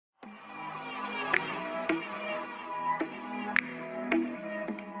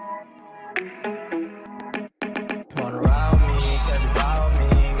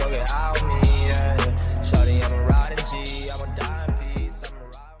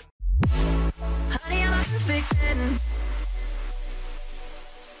perfect 10?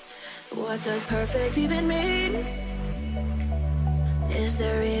 What does perfect even mean? Is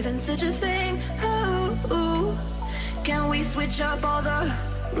there even such a thing? Oh, can we switch up all the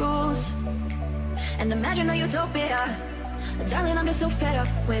rules and imagine a utopia? Darling, I'm just so fed up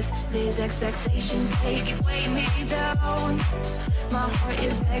with these expectations. They keep weighing me down. My heart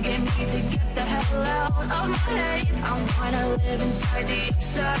is begging me to get the hell out of my head. I'm gonna live inside the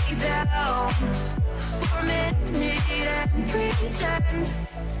upside down for a minute and pretend.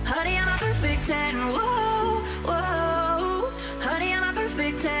 Honey, I'm a perfect 10. Whoa, whoa. Honey, I'm a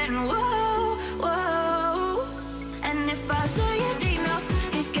perfect 10. Whoa, whoa. And if I say it enough,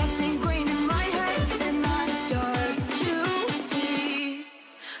 it gets ingrained in my head, and I start to see.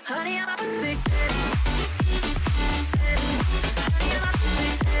 Honey, I'm a perfect 10. Honey, I'm a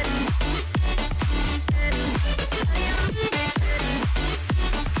perfect 10. Honey, I'm a perfect 10.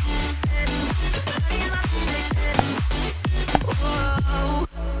 Honey, I'm a perfect 10. Whoa.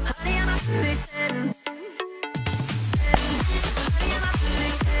 Honey, I'm a perfect 10. Honey, I'm a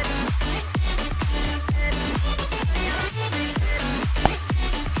perfect 10.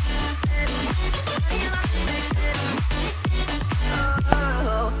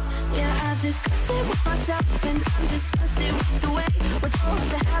 Disgusted with myself, and I'm disgusted with the way we're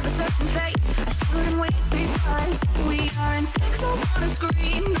told to have a certain face, a certain weight, because we aren't pixels on a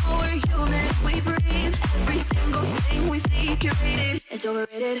screen. No, we're human, we breathe. Every single thing we see curated, it's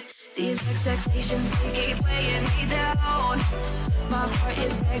overrated. These expectations, they keep weighing me down. My heart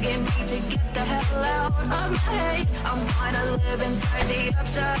is begging me to get the hell out of my head. I'm gonna live inside the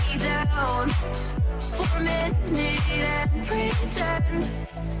upside down for a minute and pretend.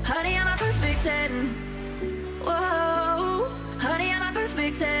 Honey, I'm a perfect 10. Whoa. Honey, I'm a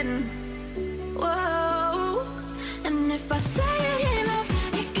perfect 10. Whoa. And if I say it enough,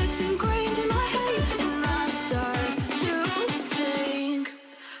 it gets ingrained in my head, and I start to think.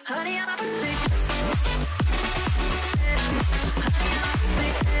 Honey, I'm a perfect 10. Honey, I'm a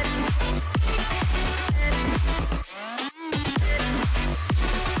perfect 10.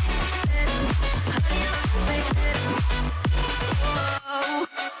 Honey, I'm a perfect 10. Whoa.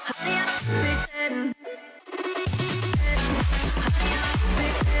 Honey, I'm a perfect 10. Honey, I'm a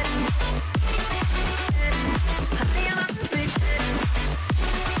perfect 10. Honey, I'm a perfect 10.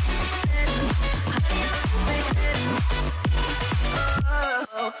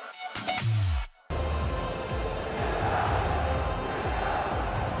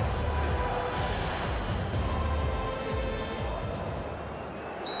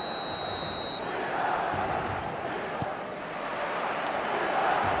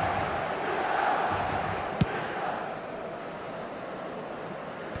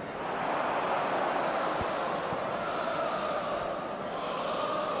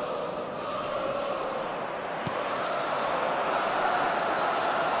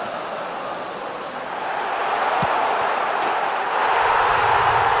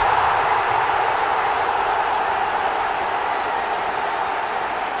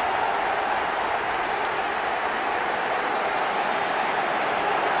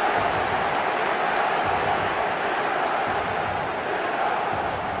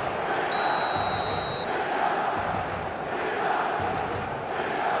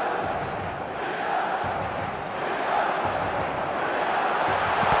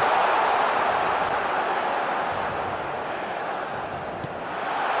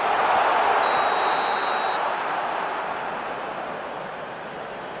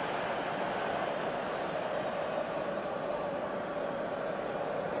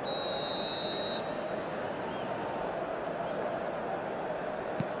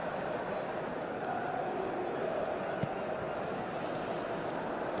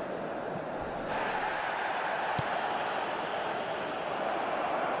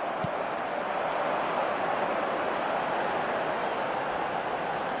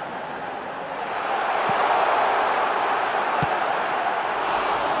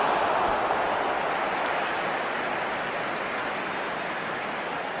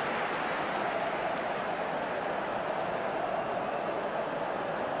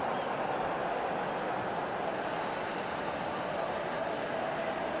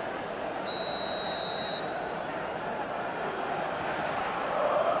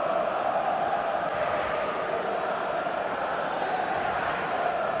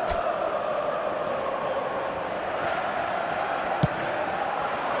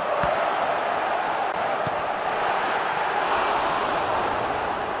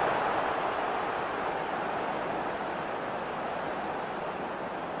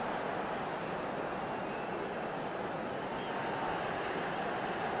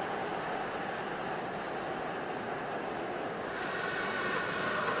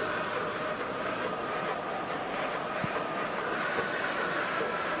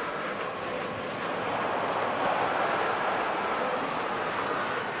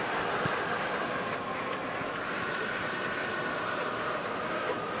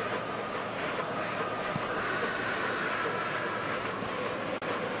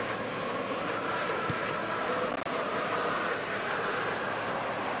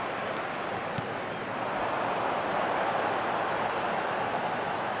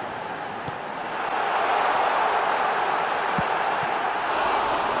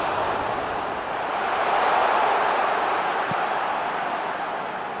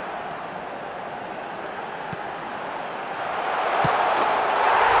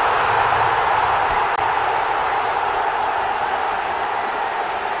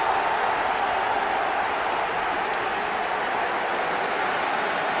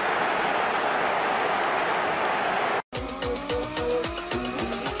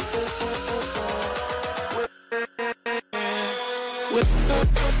 We'll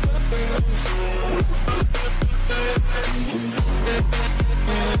be right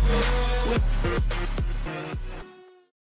back.